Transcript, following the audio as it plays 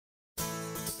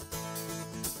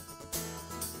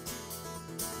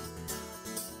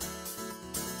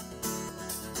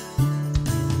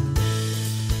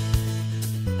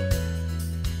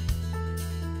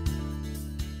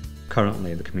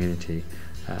Currently the community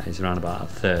is around about a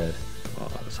third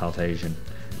South Asian,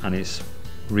 and it's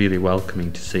really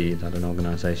welcoming to see that an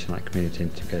organisation like Community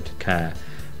Integrated Care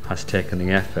has taken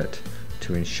the effort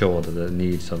to ensure that the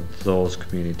needs of those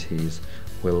communities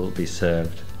will be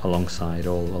served alongside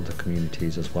all other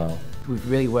communities as well.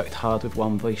 We've really worked hard with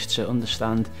One Voice to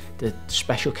understand the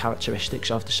special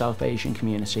characteristics of the South Asian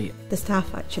community. The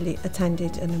staff actually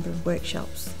attended a number of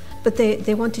workshops, but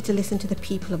they wanted to listen to the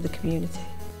people of the community.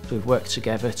 We've worked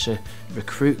together to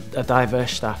recruit a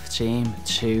diverse staff team,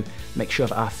 to make sure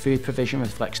that our food provision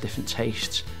reflects different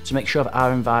tastes, to make sure that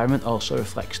our environment also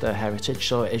reflects their heritage,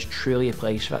 so it is truly a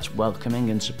place that's welcoming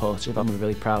and supportive, and we're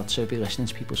really proud to be listening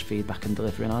to people's feedback and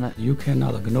delivering on it. You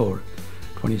cannot ignore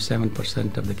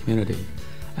 27% of the community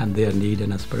and their need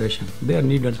and aspiration. Their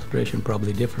need and aspiration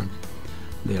probably different.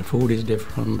 Their food is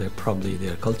different, their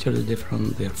culture is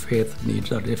different, their faith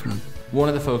needs are different. One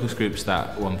of the focus groups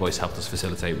that One Voice helped us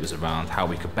facilitate was around how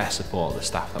we could best support the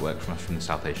staff that work from the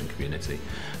South Asian community.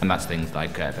 And that's things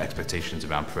like expectations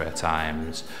around prayer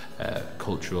times,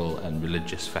 cultural and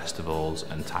religious festivals,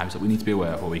 and times that we need to be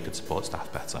aware of where we could support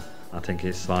staff better. I think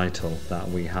it's vital that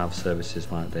we have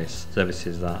services like this,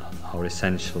 services that are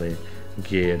essentially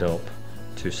geared up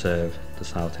to serve the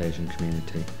South Asian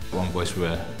community. One Voice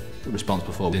were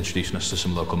responsible for introducing us to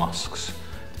some local mosques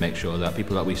to make sure that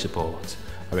people that we support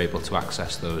are able to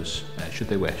access those, should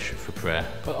they wish, for prayer.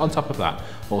 But on top of that,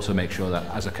 also make sure that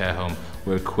as a care home,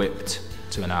 we're equipped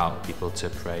to allow people to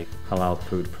pray. Halal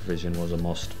food provision was a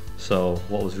must. So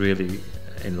what was really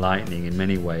enlightening in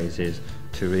many ways is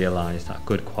to realise that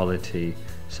good quality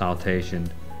South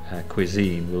Asian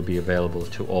cuisine will be available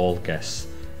to all guests,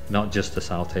 not just the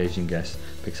South Asian guests,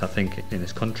 because I think in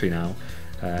this country now,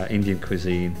 Indian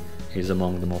cuisine is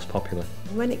among the most popular.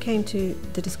 When it came to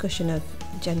the discussion of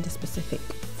gender-specific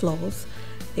flaws,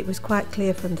 it was quite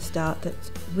clear from the start that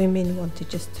women wanted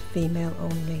just female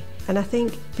only. And I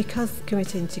think because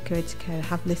Community Integrated Care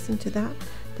have listened to that,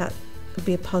 that would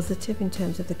be a positive in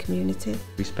terms of the community.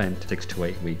 We spent 6 to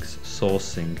 8 weeks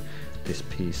sourcing this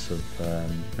piece of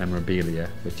memorabilia,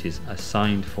 which is a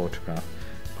signed photograph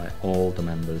by all the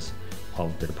members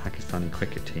of the Pakistani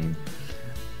cricket team.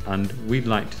 And we'd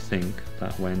like to think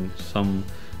that when some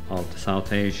of the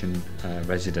South Asian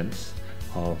residents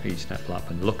of EachStep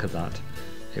Blackburn look at that,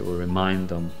 it will remind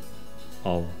them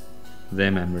of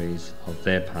their memories, of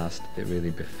their past. It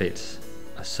really befits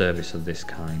a service of this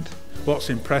kind. What's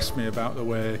impressed me about the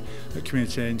way that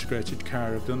Community Integrated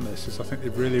Care have done this is I think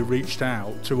they've really reached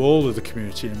out to all of the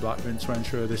community in Blackburn to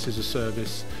ensure this is a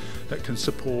service that can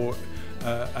support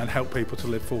and help people to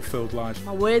live fulfilled lives.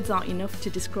 My words aren't enough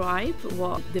to describe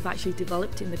what they've actually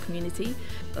developed in the community.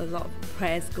 A lot of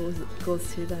prayers goes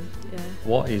to them. Yeah.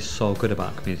 What is so good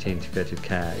about Community Integrated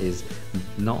Care is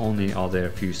not only are they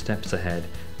a few steps ahead,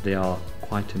 they are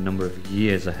quite a number of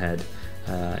years ahead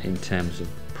in terms of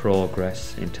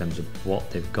progress, in terms of what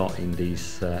they've got in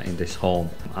this home.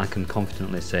 I can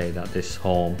confidently say that this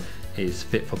home is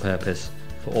fit for purpose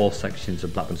for all sections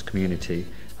of Blackburn's community,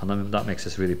 and that makes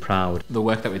us really proud. The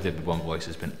work that we did with One Voice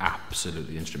has been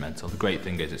absolutely instrumental. The great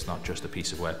thing is it's not just a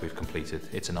piece of work we've completed,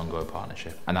 it's an ongoing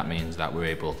partnership, and that means that we're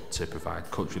able to provide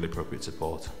culturally appropriate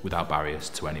support without barriers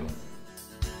to anyone.